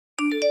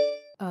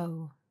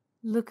Oh,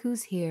 look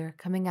who's here,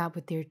 coming out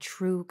with their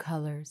true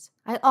colors.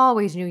 I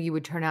always knew you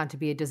would turn out to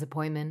be a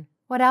disappointment.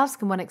 What else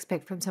can one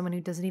expect from someone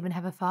who doesn't even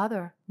have a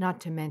father? Not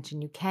to mention,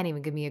 you can't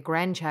even give me a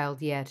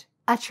grandchild yet.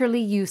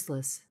 Utterly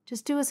useless.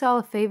 Just do us all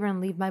a favor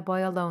and leave my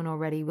boy alone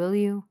already, will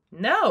you?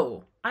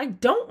 No, I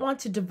don't want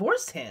to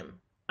divorce him.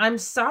 I'm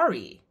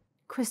sorry.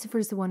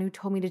 Christopher's the one who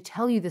told me to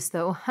tell you this,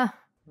 though.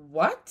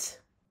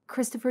 What?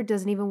 Christopher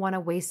doesn't even want to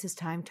waste his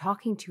time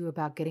talking to you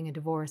about getting a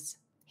divorce.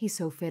 He's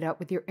so fed up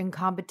with your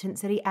incompetence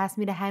that he asked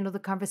me to handle the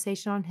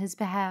conversation on his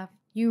behalf.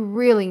 You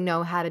really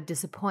know how to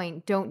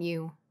disappoint, don't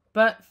you?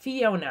 But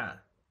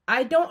Fiona,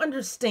 I don't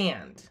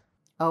understand.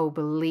 Oh,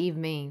 believe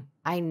me,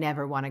 I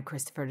never wanted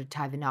Christopher to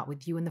tie the knot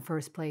with you in the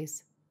first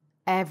place.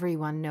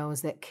 Everyone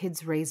knows that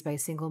kids raised by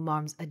single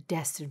moms are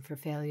destined for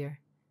failure.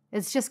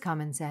 It's just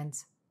common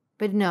sense.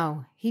 But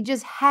no, he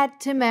just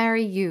had to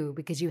marry you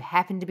because you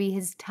happen to be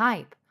his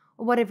type,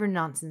 or whatever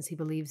nonsense he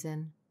believes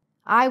in.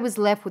 I was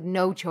left with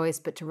no choice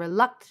but to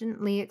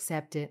reluctantly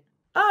accept it.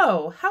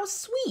 Oh, how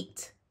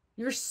sweet.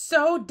 You're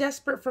so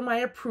desperate for my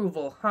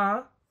approval,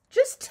 huh?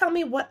 Just tell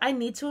me what I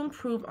need to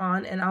improve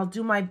on and I'll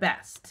do my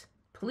best.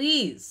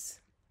 Please.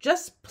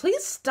 Just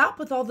please stop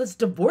with all this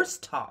divorce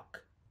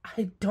talk.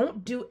 I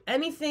don't do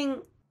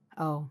anything.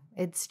 Oh,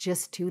 it's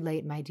just too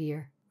late, my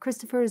dear.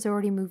 Christopher has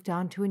already moved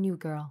on to a new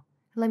girl.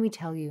 Let me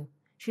tell you,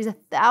 she's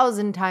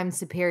 1,000 times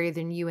superior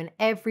than you in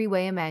every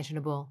way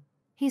imaginable.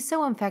 He's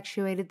so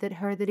infatuated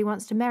that he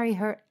wants to marry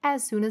her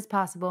as soon as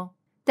possible.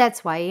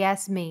 That's why he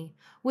asked me,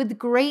 with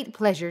great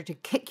pleasure, to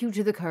kick you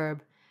to the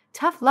curb.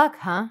 Tough luck,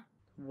 huh?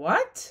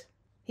 What?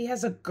 He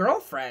has a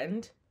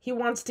girlfriend? He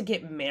wants to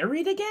get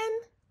married again?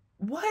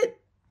 What?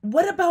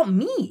 What about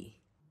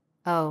me?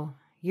 Oh,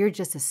 you're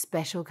just a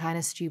special kind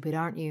of stupid,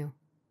 aren't you?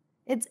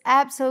 It's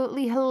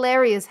absolutely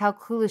hilarious how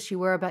clueless you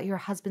were about your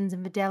husband's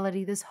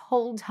infidelity this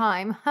whole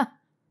time.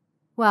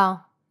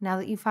 Well, now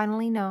that you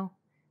finally know,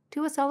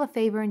 do us all a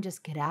favor and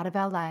just get out of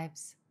our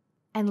lives.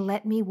 And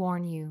let me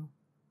warn you,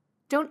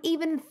 don't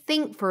even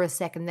think for a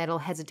second that I'll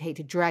hesitate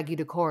to drag you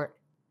to court.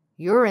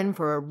 You're in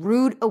for a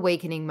rude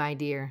awakening, my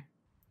dear.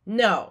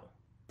 No,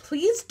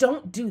 please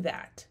don't do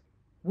that.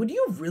 Would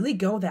you really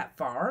go that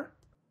far?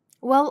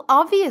 Well,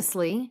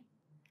 obviously.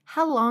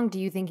 How long do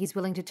you think he's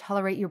willing to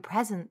tolerate your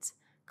presence,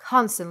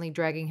 constantly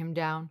dragging him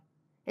down?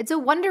 It's a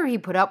wonder he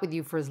put up with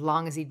you for as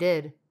long as he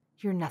did.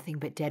 You're nothing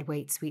but dead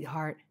weight,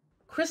 sweetheart.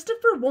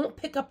 Christopher won't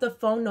pick up the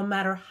phone no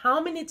matter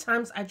how many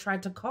times I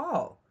tried to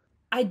call.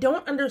 I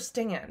don't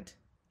understand.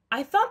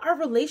 I thought our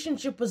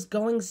relationship was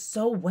going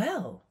so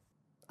well.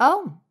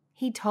 Oh,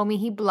 he told me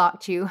he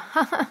blocked you.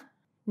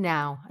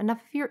 Now,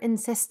 enough of your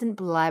insistent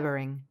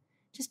blabbering.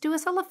 Just do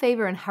us all a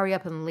favor and hurry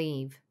up and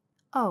leave.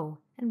 Oh,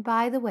 and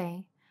by the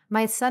way,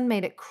 my son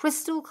made it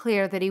crystal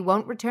clear that he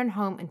won't return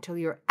home until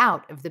you're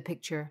out of the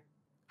picture.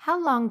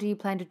 How long do you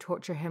plan to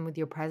torture him with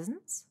your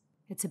presence?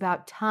 It's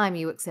about time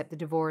you accept the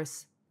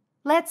divorce.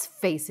 Let's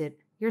face it,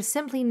 you're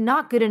simply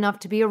not good enough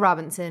to be a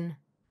Robinson.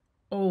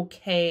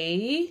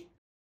 Okay.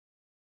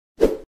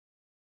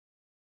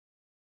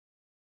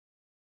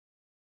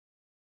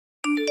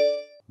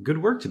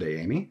 Good work today,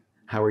 Amy.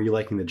 How are you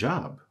liking the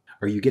job?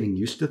 Are you getting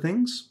used to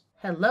things?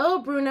 Hello,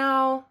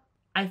 Bruno.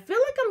 I feel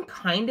like I'm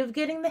kind of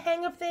getting the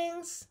hang of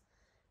things.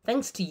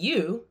 Thanks to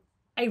you.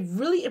 I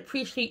really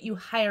appreciate you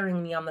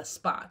hiring me on the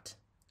spot.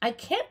 I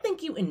can't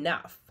thank you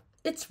enough.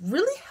 It's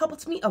really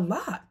helped me a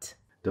lot.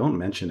 Don't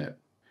mention it.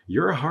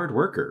 You're a hard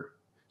worker,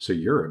 so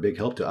you're a big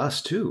help to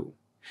us, too.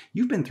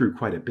 You've been through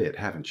quite a bit,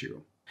 haven't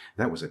you?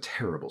 That was a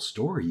terrible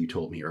story you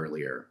told me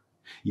earlier.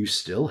 You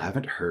still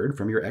haven't heard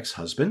from your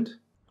ex-husband?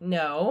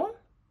 No,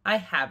 I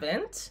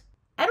haven't.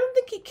 I don't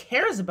think he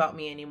cares about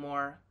me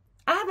anymore.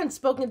 I haven't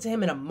spoken to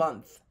him in a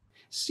month.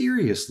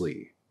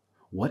 Seriously,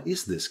 what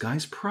is this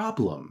guy's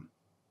problem?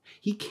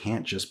 He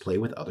can't just play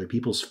with other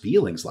people's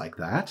feelings like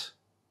that.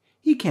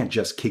 He can't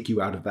just kick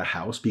you out of the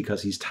house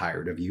because he's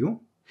tired of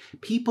you.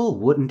 People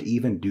wouldn't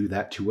even do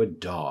that to a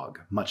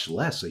dog, much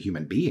less a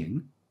human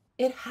being.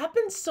 It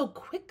happened so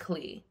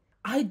quickly.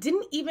 I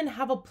didn't even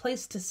have a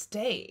place to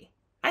stay.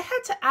 I had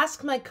to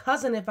ask my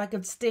cousin if I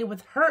could stay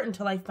with her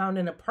until I found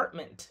an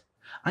apartment.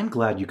 I'm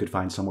glad you could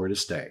find somewhere to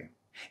stay.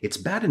 It's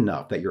bad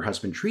enough that your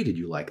husband treated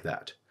you like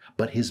that,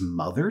 but his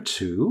mother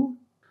too?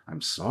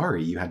 I'm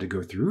sorry you had to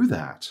go through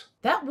that.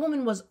 That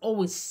woman was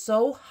always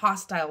so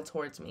hostile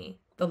towards me.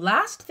 The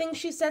last thing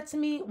she said to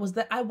me was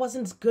that I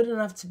wasn't good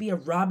enough to be a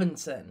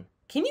Robinson.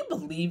 Can you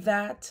believe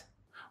that?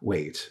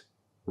 Wait,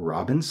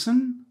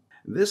 Robinson?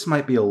 This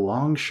might be a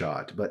long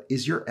shot, but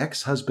is your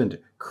ex-husband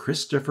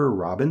Christopher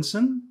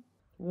Robinson?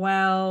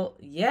 Well,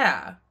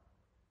 yeah.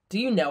 Do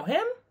you know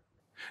him?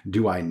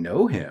 Do I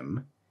know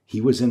him?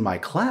 He was in my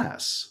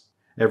class.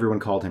 Everyone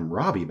called him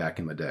Robbie back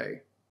in the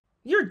day.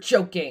 You're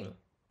joking.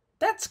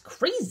 That's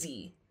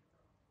crazy.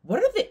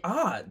 What are the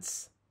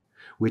odds?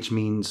 Which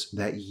means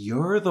that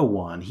you're the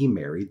one he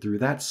married through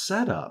that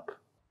setup.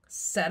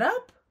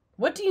 Setup?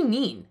 What do you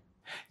mean?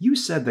 You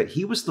said that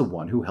he was the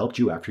one who helped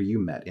you after you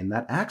met in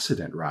that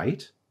accident,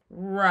 right?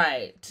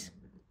 Right.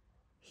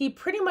 He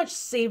pretty much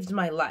saved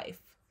my life.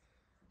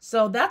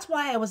 So that's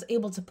why I was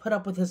able to put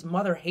up with his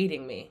mother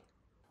hating me.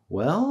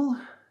 Well,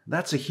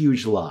 that's a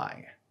huge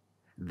lie.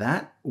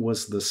 That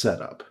was the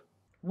setup.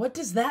 What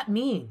does that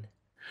mean?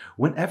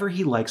 Whenever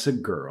he likes a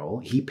girl,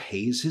 he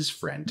pays his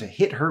friend to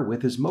hit her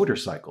with his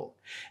motorcycle,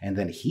 and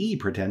then he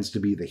pretends to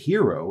be the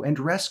hero and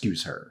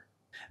rescues her.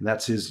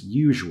 That's his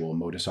usual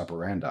modus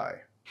operandi.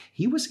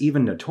 He was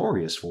even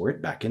notorious for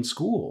it back in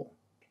school.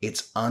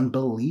 It's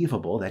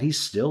unbelievable that he's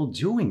still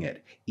doing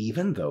it,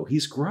 even though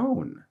he's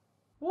grown.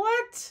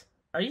 What?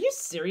 Are you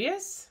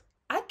serious?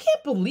 I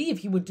can't believe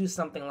he would do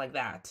something like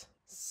that.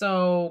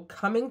 So,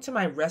 coming to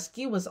my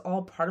rescue was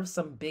all part of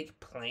some big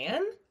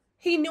plan?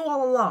 He knew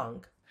all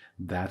along.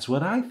 That's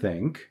what I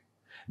think.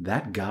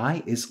 That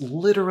guy is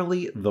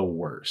literally the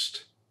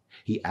worst.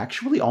 He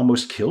actually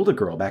almost killed a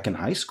girl back in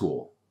high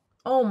school.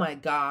 Oh my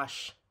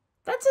gosh.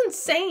 That's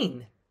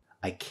insane.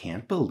 I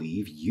can't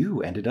believe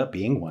you ended up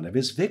being one of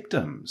his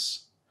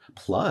victims.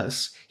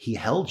 Plus, he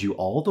held you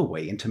all the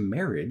way into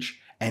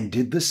marriage and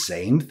did the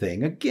same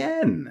thing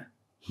again.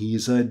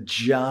 He's a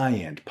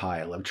giant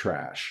pile of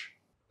trash.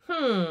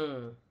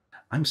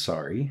 I'm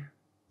sorry.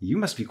 You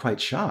must be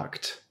quite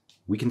shocked.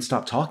 We can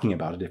stop talking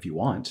about it if you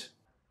want.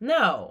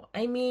 No,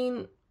 I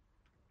mean,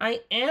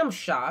 I am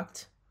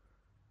shocked,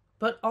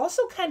 but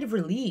also kind of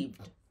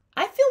relieved.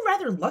 I feel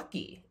rather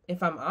lucky,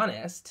 if I'm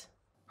honest.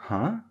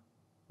 Huh?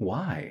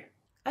 Why?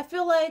 I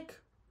feel like,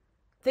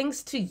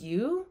 thanks to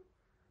you,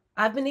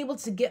 I've been able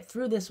to get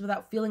through this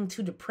without feeling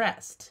too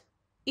depressed.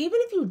 Even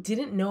if you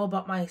didn't know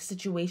about my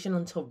situation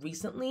until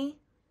recently,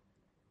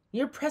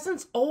 your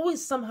presence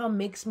always somehow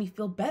makes me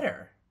feel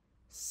better.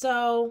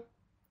 So,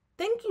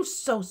 thank you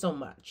so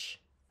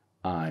much.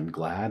 I'm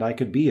glad I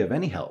could be of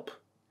any help.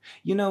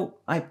 You know,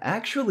 I've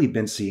actually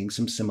been seeing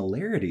some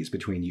similarities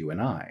between you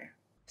and I.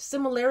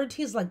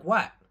 Similarities like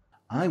what?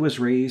 I was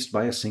raised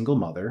by a single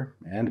mother,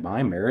 and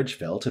my marriage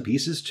fell to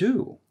pieces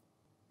too.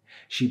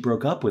 She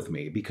broke up with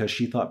me because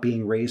she thought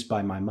being raised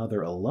by my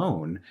mother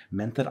alone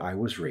meant that I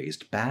was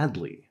raised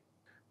badly.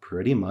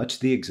 Pretty much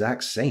the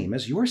exact same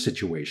as your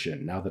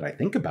situation, now that I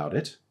think about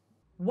it.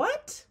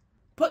 What?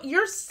 But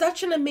you're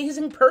such an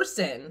amazing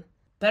person.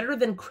 Better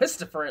than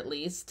Christopher, at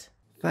least.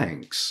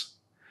 Thanks.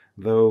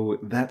 Though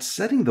that's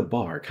setting the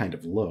bar kind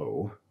of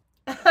low.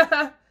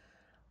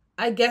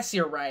 I guess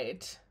you're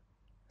right.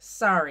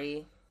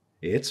 Sorry.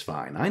 It's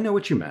fine, I know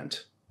what you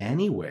meant.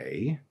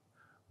 Anyway,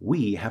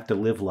 we have to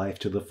live life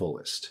to the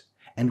fullest,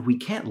 and we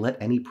can't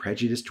let any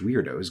prejudiced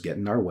weirdos get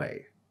in our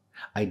way.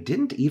 I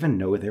didn't even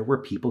know there were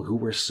people who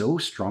were so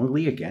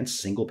strongly against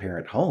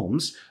single-parent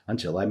homes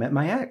until I met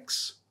my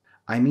ex.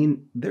 I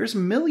mean, there's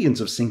millions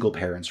of single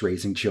parents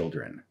raising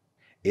children.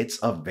 It's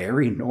a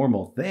very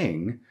normal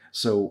thing,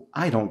 so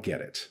I don't get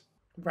it.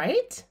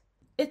 Right?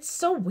 It's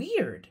so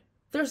weird.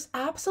 There's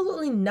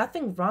absolutely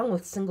nothing wrong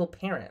with single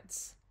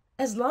parents.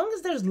 As long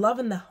as there's love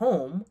in the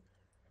home,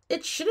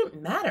 it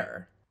shouldn't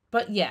matter.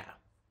 But yeah,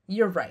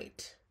 you're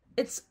right.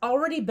 It's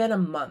already been a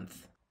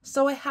month,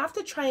 so I have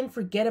to try and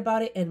forget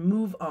about it and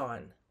move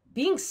on.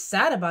 Being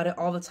sad about it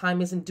all the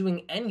time isn't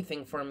doing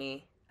anything for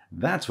me.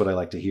 That's what I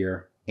like to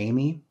hear.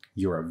 Amy,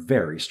 you're a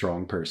very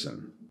strong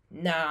person.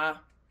 Nah,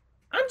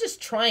 I'm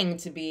just trying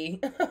to be.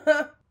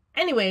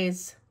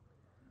 Anyways,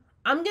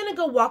 I'm gonna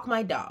go walk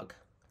my dog.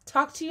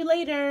 Talk to you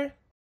later.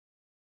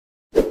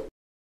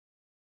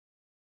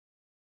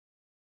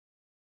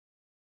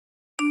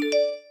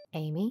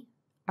 Amy,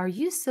 are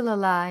you still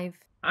alive?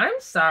 I'm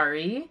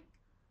sorry.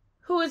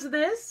 Who is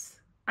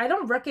this? I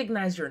don't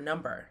recognize your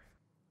number.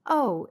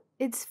 Oh,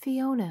 it's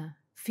Fiona.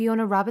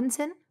 Fiona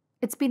Robinson?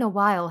 It's been a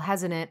while,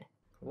 hasn't it?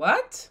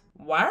 What?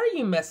 Why are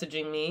you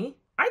messaging me?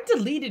 I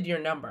deleted your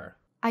number.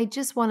 I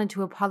just wanted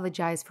to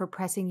apologize for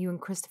pressing you and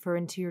Christopher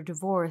into your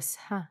divorce,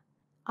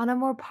 On a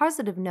more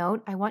positive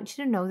note, I want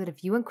you to know that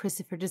if you and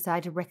Christopher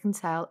decide to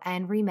reconcile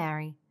and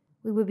remarry,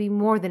 we would be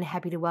more than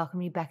happy to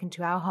welcome you back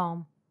into our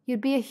home. You'd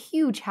be a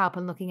huge help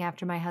in looking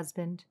after my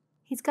husband.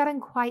 He's gotten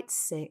quite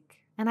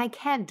sick, and I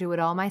can't do it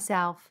all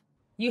myself.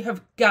 You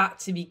have got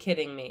to be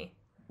kidding me.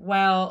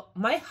 Well,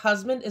 my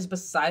husband is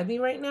beside me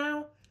right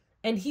now,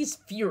 and he's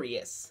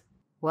furious.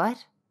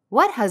 What?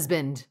 What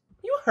husband?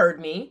 You heard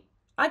me.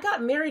 I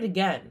got married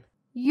again.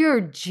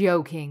 You're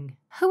joking.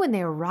 Who in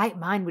their right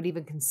mind would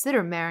even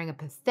consider marrying a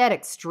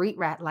pathetic street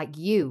rat like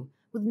you,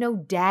 with no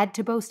dad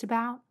to boast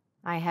about?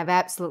 I have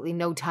absolutely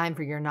no time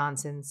for your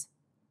nonsense.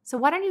 So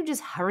why don't you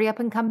just hurry up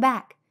and come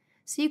back,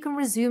 so you can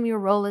resume your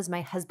role as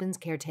my husband's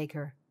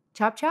caretaker?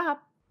 Chop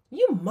chop.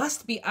 You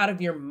must be out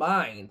of your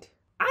mind.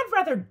 I'd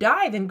rather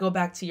die than go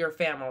back to your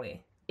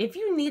family. If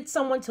you need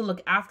someone to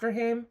look after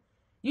him,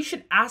 you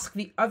should ask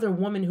the other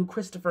woman who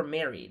Christopher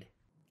married.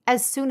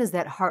 As soon as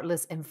that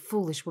heartless and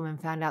foolish woman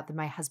found out that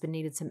my husband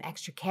needed some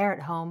extra care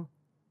at home,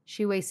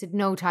 she wasted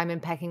no time in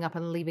packing up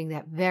and leaving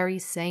that very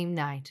same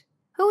night.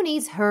 Who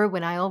needs her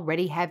when I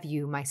already have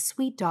you, my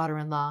sweet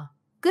daughter-in-law?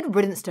 Good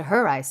riddance to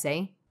her, I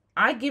say.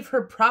 I give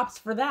her props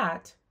for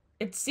that.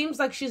 It seems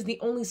like she's the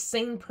only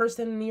sane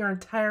person in your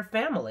entire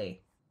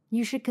family.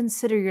 You should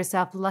consider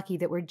yourself lucky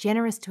that we're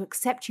generous to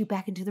accept you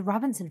back into the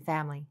Robinson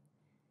family,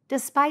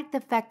 despite the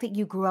fact that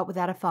you grew up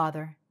without a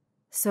father.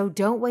 So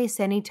don't waste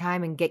any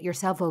time and get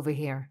yourself over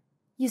here.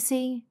 You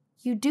see,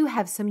 you do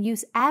have some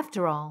use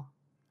after all.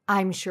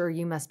 I'm sure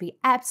you must be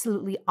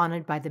absolutely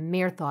honored by the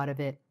mere thought of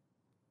it.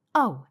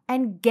 Oh,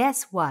 and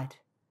guess what?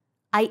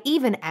 I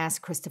even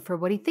asked Christopher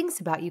what he thinks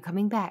about you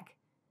coming back,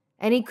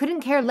 and he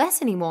couldn't care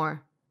less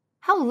anymore.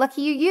 How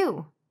lucky are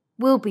you?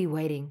 We'll be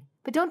waiting,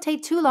 but don't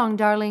take too long,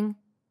 darling.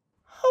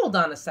 Hold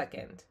on a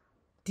second.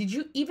 Did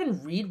you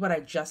even read what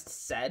I just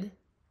said?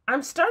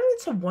 I'm starting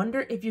to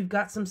wonder if you've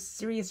got some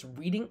serious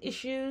reading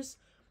issues,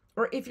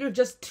 or if you're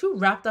just too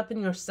wrapped up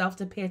in yourself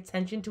to pay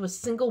attention to a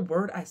single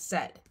word I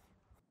said.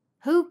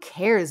 Who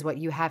cares what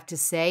you have to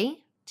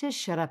say? Just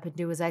shut up and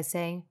do as I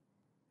say.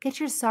 Get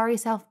your sorry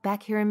self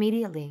back here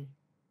immediately.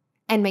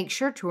 And make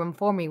sure to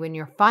inform me when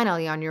you're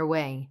finally on your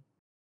way.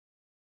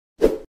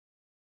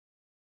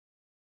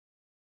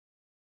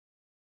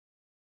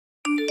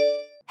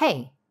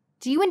 Hey,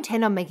 do you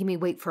intend on making me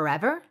wait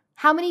forever?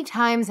 How many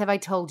times have I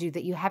told you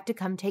that you have to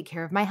come take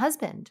care of my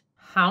husband?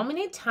 How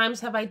many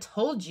times have I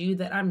told you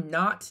that I'm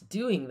not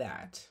doing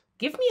that?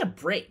 Give me a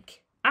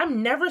break.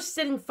 I'm never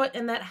setting foot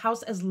in that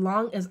house as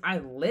long as I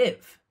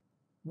live.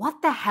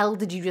 What the hell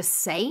did you just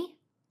say?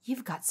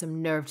 You've got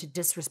some nerve to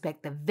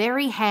disrespect the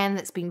very hand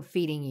that's been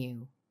feeding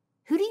you.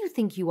 Who do you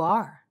think you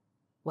are?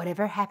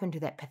 Whatever happened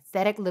to that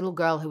pathetic little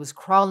girl who was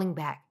crawling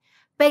back,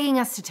 begging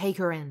us to take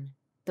her in?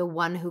 The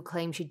one who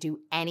claimed she'd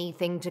do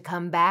anything to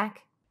come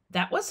back?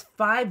 That was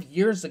 5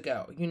 years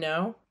ago, you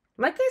know?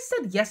 Like I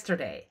said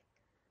yesterday,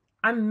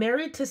 I'm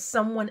married to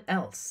someone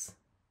else.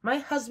 My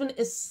husband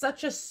is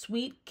such a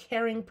sweet,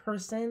 caring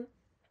person,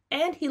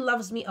 and he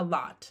loves me a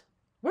lot.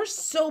 We're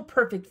so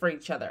perfect for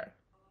each other.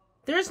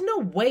 There's no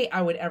way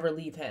I would ever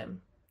leave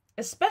him,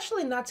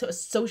 especially not to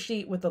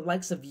associate with the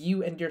likes of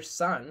you and your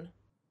son.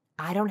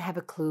 I don't have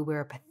a clue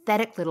where a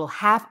pathetic little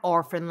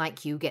half-orphan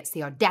like you gets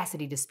the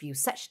audacity to spew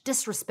such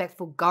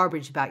disrespectful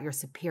garbage about your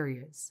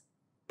superiors.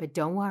 But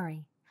don't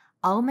worry,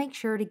 I'll make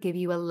sure to give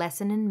you a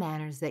lesson in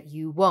manners that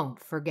you won't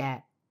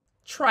forget.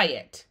 Try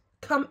it.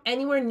 Come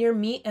anywhere near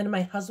me and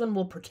my husband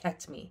will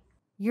protect me.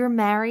 You're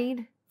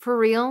married? For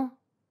real?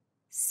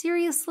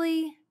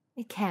 Seriously?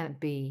 It can't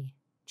be.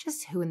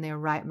 Just who in their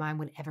right mind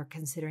would ever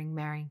considering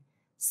marrying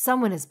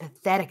someone as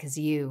pathetic as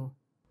you?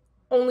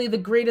 Only the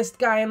greatest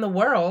guy in the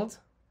world.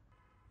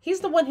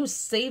 He's the one who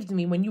saved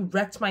me when you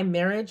wrecked my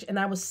marriage and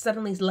I was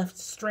suddenly left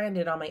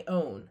stranded on my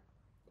own.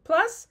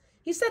 Plus,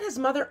 he said his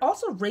mother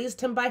also raised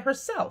him by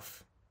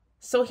herself.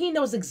 So he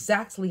knows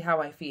exactly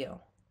how I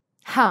feel.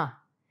 Huh.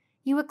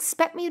 You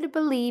expect me to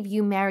believe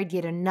you married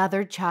yet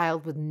another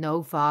child with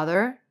no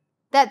father?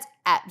 That's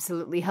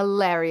absolutely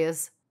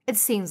hilarious. It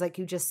seems like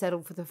you just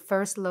settled for the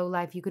first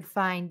lowlife you could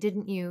find,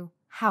 didn't you?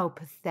 How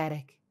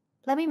pathetic.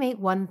 Let me make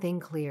one thing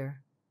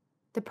clear.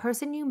 The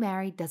person you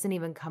married doesn't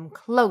even come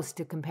close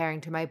to comparing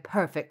to my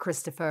perfect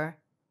Christopher.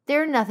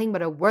 They're nothing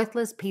but a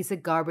worthless piece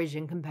of garbage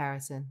in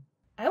comparison.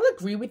 I'll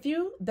agree with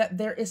you that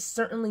there is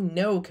certainly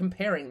no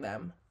comparing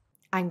them.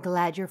 I'm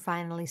glad you're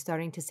finally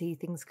starting to see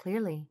things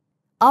clearly.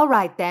 All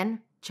right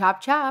then,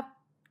 chop chop.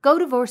 Go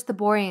divorce the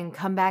boy and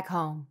come back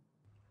home.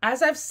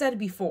 As I've said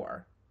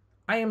before,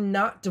 I am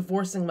not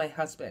divorcing my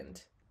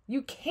husband.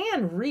 You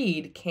can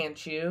read,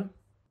 can't you?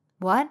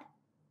 What?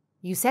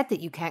 You said that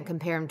you can't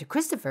compare him to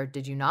Christopher,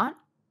 did you not?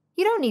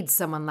 You don't need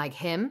someone like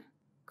him.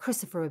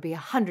 Christopher would be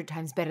 100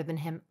 times better than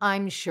him,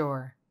 I'm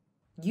sure.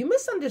 You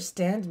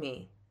misunderstand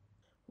me.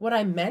 What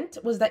I meant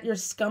was that your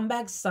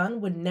scumbag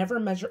son would never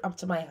measure up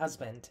to my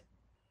husband.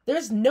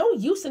 There's no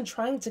use in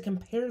trying to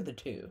compare the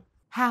two.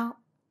 How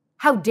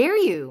dare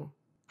you?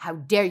 How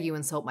dare you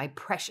insult my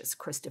precious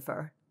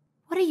Christopher?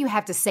 What do you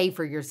have to say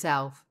for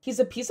yourself? He's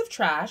a piece of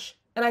trash,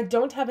 and I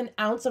don't have an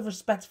ounce of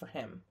respect for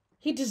him.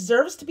 He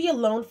deserves to be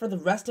alone for the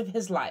rest of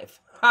his life.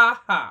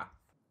 Ha ha.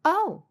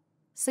 Oh,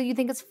 so you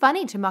think it's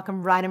funny to mock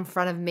him right in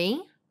front of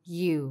me?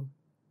 You,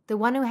 the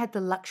one who had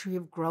the luxury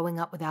of growing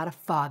up without a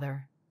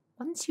father.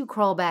 Once you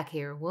crawl back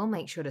here, we'll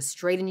make sure to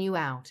straighten you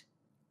out.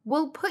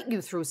 We'll put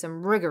you through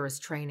some rigorous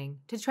training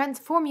to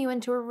transform you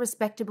into a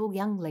respectable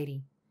young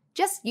lady.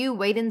 Just you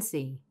wait and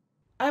see.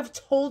 I've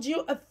told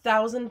you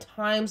 1,000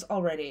 times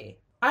already.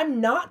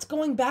 I'm not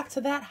going back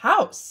to that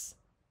house.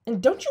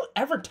 And don't you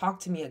ever talk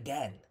to me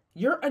again.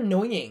 You're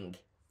annoying.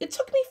 It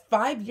took me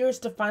 5 years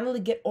to finally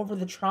get over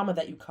the trauma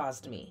that you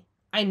caused me.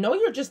 I know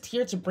you're just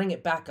here to bring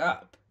it back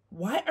up.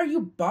 Why are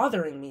you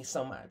bothering me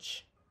so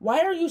much? Why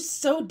are you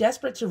so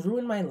desperate to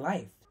ruin my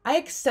life? I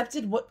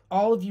accepted what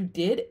all of you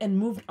did and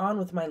moved on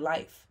with my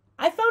life.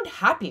 I found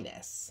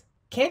happiness.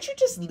 Can't you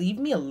just leave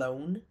me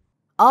alone?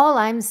 All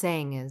I'm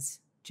saying is,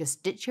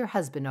 just ditch your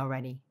husband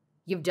already.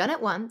 You've done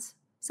it once,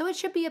 so it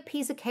should be a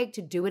piece of cake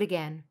to do it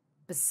again.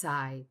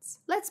 Besides,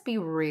 let's be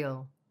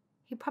real.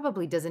 He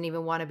probably doesn't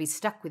even want to be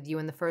stuck with you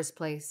in the first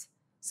place.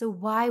 So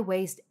why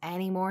waste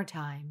any more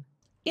time?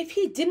 If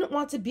he didn't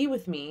want to be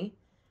with me,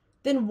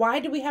 then why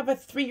do we have a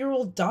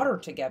 3-year-old daughter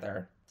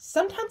together?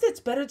 Sometimes it's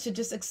better to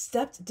just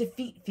accept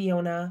defeat,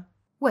 Fiona.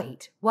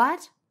 Wait,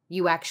 what?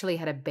 You actually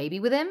had a baby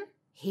with him?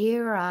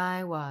 Here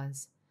I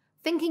was,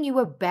 thinking you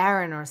were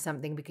barren or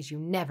something because you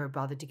never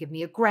bothered to give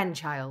me a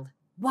grandchild.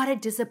 What a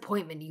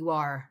disappointment you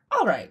are.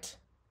 All right.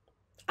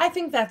 I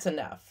think that's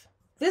enough.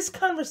 This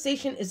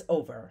conversation is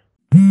over.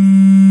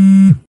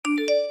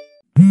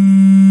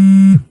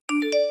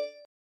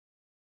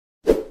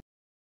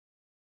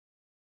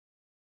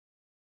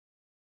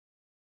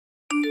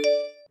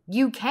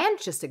 You can't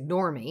just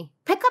ignore me.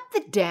 Pick up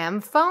the damn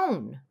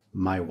phone.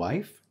 My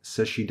wife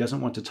says she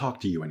doesn't want to talk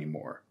to you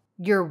anymore.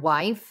 Your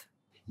wife?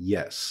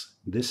 Yes,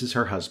 this is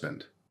her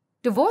husband.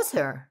 Divorce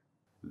her.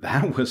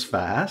 That was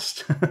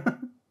fast.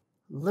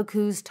 Look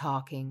who's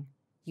talking.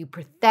 You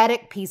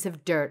pathetic piece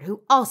of dirt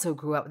who also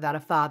grew up without a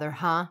father,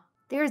 huh?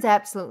 There's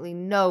absolutely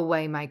no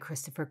way my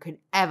Christopher could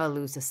ever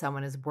lose to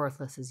someone as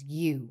worthless as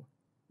you.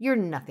 You're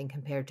nothing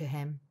compared to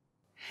him.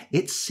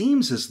 It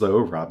seems as though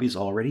Robbie's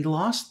already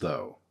lost,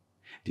 though.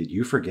 Did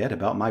you forget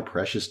about my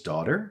precious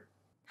daughter?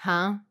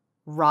 Huh?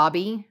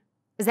 Robbie?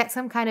 Is that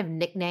some kind of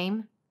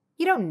nickname?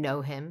 You don't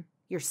know him.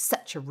 You're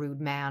such a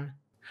rude man.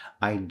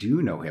 I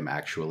do know him,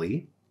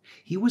 actually.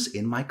 He was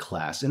in my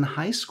class in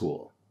high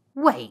school.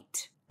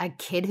 Wait, a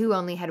kid who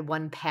only had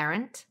one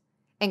parent?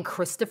 In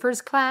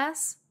Christopher's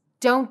class?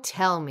 Don't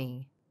tell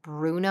me.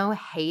 Bruno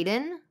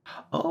Hayden?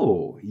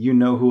 Oh, you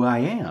know who I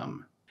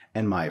am.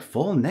 And my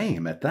full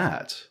name at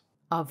that.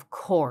 Of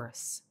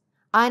course.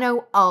 I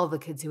know all the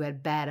kids who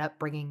had bad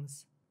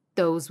upbringings.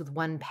 Those with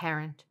one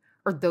parent,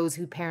 or those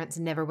whose parents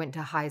never went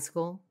to high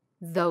school.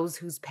 Those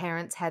whose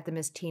parents had them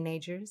as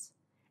teenagers.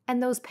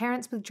 And those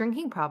parents with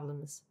drinking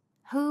problems.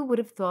 Who would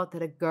have thought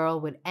that a girl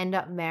would end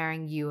up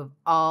marrying you of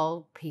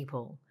all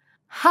people?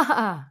 Ha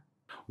ha!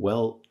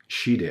 Well,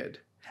 she did.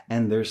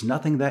 And there's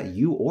nothing that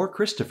you or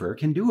Christopher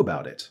can do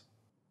about it.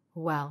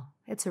 Well,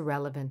 it's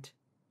irrelevant.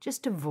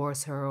 Just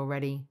divorce her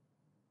already.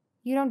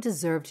 You don't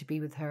deserve to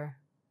be with her.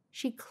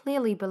 She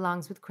clearly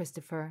belongs with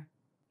Christopher.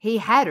 He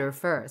had her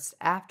first,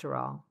 after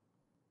all.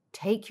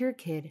 Take your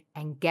kid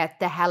and get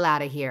the hell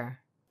out of here.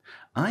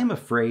 I'm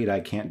afraid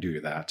I can't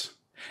do that.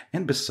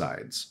 And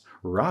besides,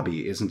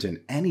 Robbie isn't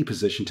in any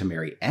position to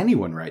marry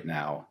anyone right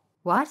now.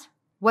 What?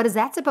 What is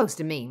that supposed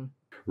to mean?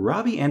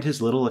 Robbie and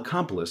his little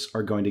accomplice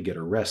are going to get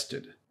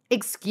arrested.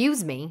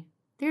 Excuse me?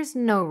 There's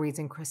no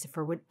reason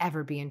Christopher would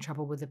ever be in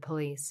trouble with the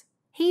police.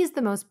 He's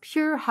the most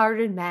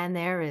pure-hearted man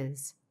there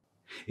is.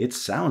 It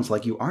sounds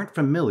like you aren't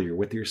familiar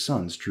with your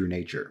son's true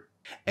nature.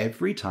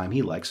 Every time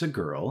he likes a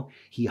girl,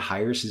 he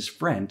hires his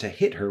friend to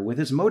hit her with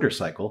his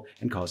motorcycle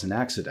and cause an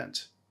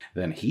accident.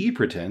 Then he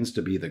pretends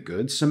to be the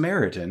Good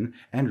Samaritan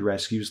and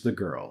rescues the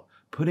girl,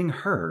 putting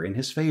her in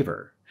his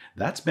favor.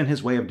 That's been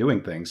his way of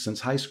doing things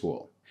since high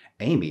school.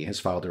 Amy has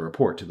filed a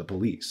report to the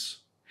police.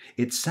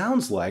 It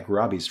sounds like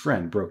Robbie's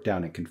friend broke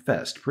down and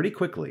confessed pretty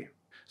quickly.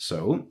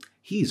 So,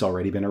 he's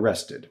already been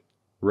arrested.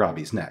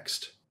 Robbie's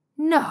next.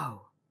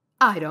 No,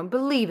 I don't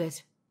believe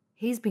it.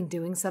 He's been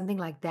doing something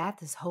like that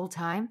this whole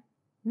time.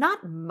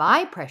 Not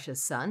my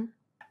precious son.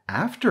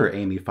 After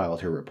Amy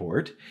filed her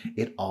report,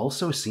 it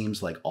also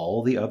seems like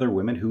all the other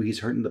women who he's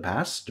hurt in the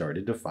past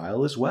started to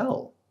file as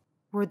well.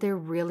 Were there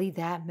really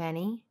that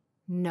many?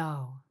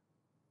 No.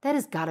 That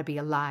has got to be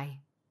a lie.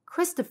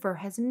 Christopher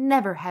has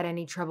never had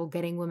any trouble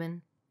getting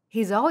women.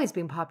 He's always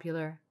been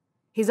popular.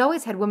 He's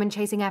always had women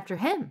chasing after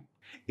him.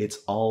 It's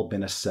all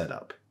been a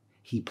setup.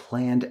 He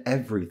planned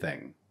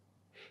everything.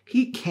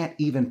 He can't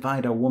even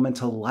find a woman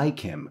to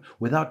like him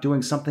without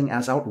doing something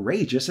as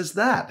outrageous as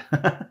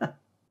that.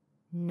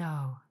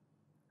 No.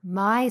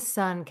 My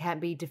son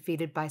can't be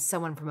defeated by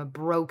someone from a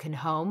broken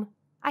home.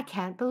 I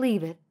can't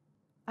believe it.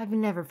 I've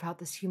never felt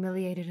this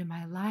humiliated in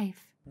my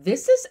life.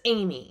 This is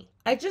Amy.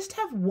 I just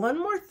have one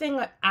more thing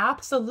I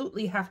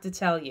absolutely have to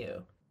tell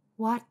you.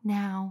 What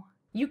now?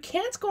 You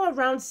can't go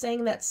around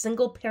saying that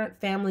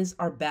single-parent families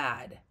are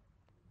bad.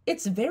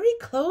 It's very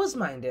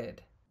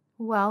close-minded.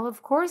 Well,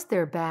 of course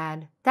they're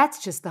bad.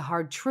 That's just the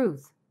hard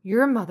truth.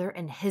 Your mother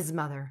and his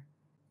mother.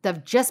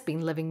 They've just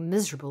been living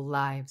miserable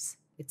lives.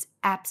 It's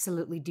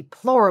absolutely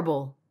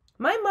deplorable.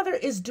 My mother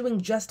is doing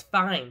just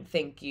fine,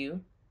 thank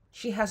you.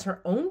 She has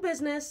her own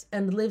business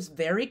and lives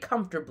very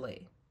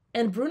comfortably.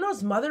 And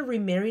Bruno's mother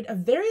remarried a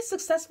very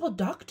successful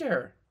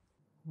doctor.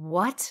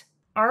 What?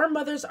 Our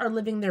mothers are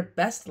living their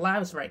best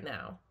lives right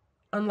now.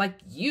 Unlike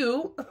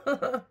you.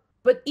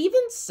 But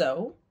even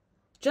so,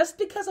 just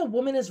because a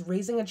woman is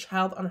raising a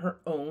child on her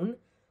own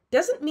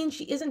doesn't mean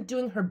she isn't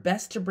doing her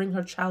best to bring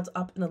her child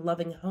up in a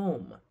loving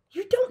home.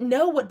 You don't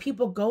know what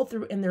people go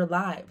through in their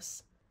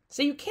lives.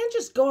 So you can't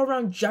just go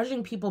around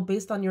judging people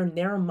based on your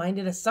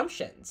narrow-minded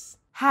assumptions.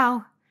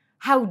 How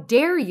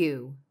dare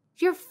you?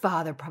 Your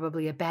father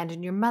probably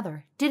abandoned your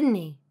mother, didn't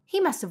he? He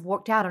must have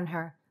walked out on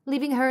her,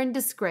 leaving her in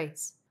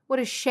disgrace. What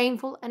a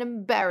shameful and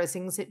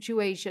embarrassing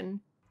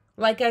situation.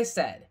 Like I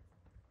said,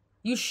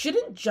 you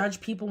shouldn't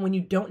judge people when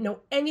you don't know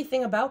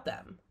anything about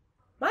them.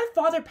 My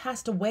father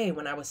passed away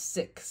when I was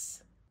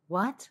 6.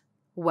 What?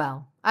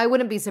 Well, I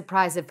wouldn't be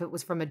surprised if it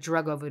was from a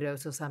drug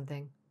overdose or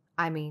something.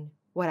 I mean,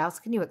 what else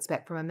can you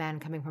expect from a man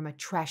coming from a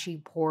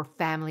trashy, poor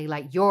family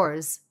like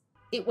yours?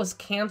 It was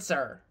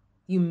cancer,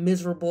 you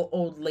miserable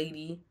old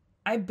lady.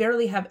 I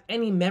barely have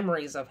any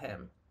memories of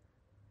him.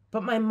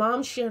 But my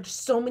mom shared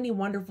so many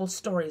wonderful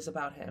stories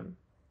about him.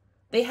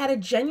 They had a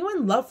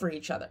genuine love for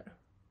each other.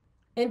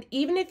 And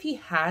even if he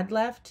had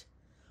left,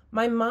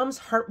 my mom's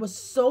heart was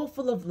so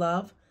full of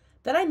love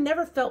that I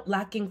never felt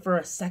lacking for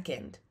a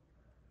second.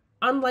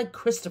 Unlike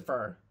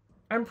Christopher,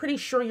 I'm pretty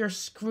sure your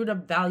screwed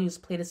up values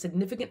played a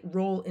significant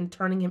role in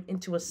turning him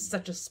into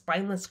such a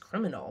spineless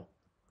criminal.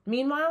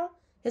 Meanwhile,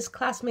 his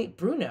classmate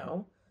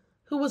Bruno,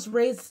 who was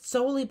raised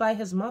solely by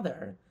his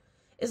mother,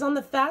 is on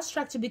the fast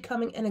track to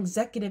becoming an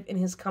executive in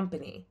his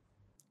company.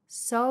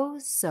 So.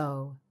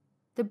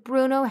 The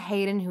Bruno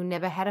Hayden who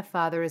never had a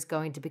father is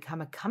going to become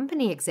a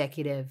company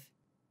executive.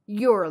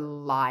 You're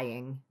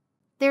lying.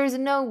 There's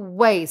no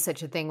way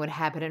such a thing would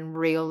happen in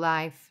real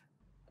life.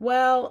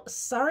 Well,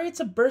 sorry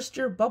to burst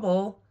your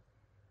bubble,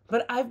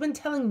 but I've been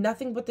telling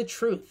nothing but the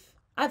truth.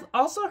 I've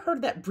also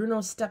heard that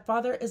Bruno's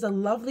stepfather is a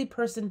lovely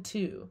person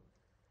too,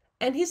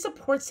 and he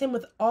supports him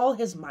with all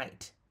his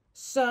might.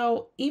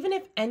 So even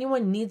if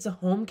anyone needs a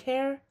home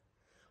care,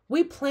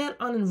 we plan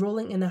on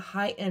enrolling in a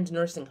high-end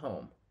nursing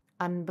home.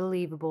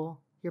 Unbelievable.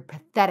 Your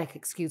pathetic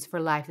excuse for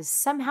life has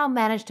somehow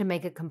managed to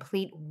make a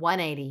complete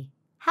 180.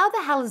 How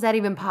the hell is that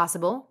even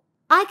possible?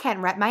 I can't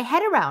wrap my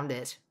head around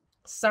it.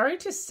 Sorry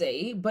to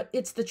say, but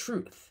it's the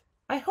truth.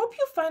 I hope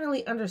you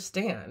finally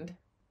understand.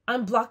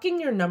 I'm blocking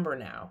your number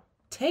now.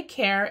 Take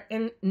care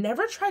and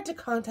never try to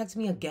contact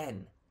me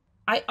again.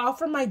 I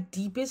offer my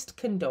deepest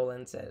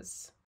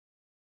condolences.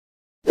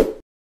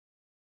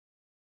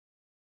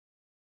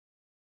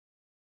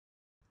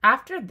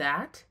 After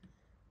that,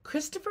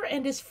 Christopher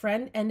and his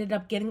friend ended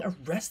up getting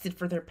arrested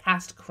for their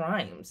past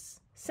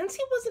crimes. Since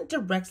he wasn't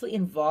directly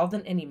involved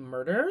in any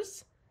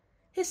murders,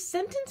 his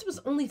sentence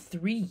was only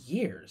 3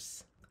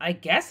 years. I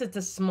guess it's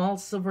a small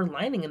silver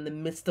lining in the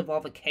midst of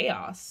all the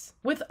chaos.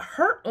 With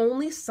her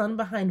only son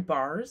behind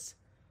bars,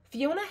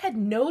 Fiona had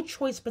no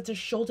choice but to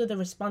shoulder the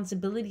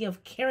responsibility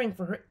of caring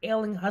for her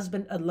ailing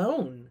husband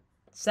alone.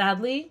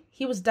 Sadly,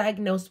 he was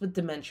diagnosed with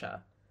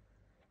dementia,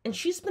 and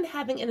she's been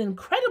having an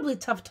incredibly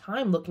tough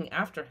time looking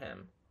after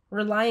him.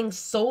 Relying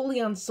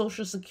solely on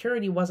Social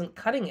Security wasn't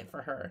cutting it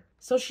for her,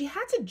 so she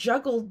had to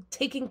juggle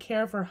taking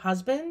care of her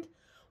husband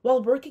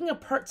while working a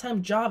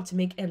part-time job to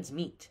make ends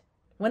meet.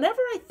 Whenever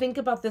I think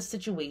about this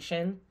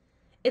situation,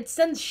 it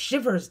sends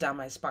shivers down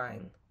my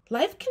spine.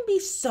 Life can be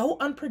so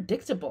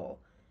unpredictable.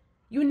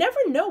 You never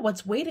know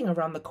what's waiting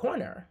around the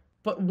corner.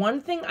 But one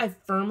thing I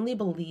firmly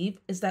believe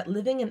is that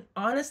living an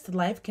honest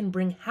life can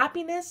bring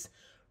happiness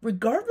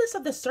regardless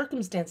of the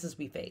circumstances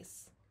we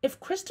face. If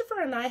Christopher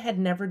and I had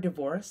never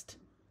divorced,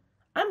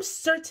 I'm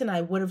certain I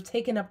would have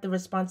taken up the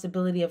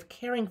responsibility of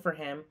caring for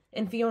him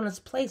in Fiona's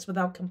place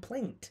without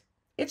complaint.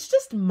 It's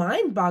just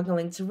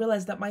mind-boggling to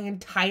realize that my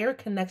entire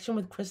connection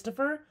with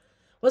Christopher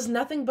was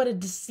nothing but a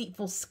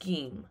deceitful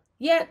scheme.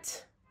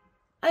 Yet,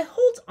 I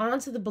hold on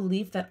to the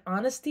belief that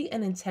honesty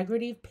and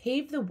integrity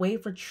pave the way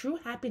for true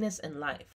happiness in life.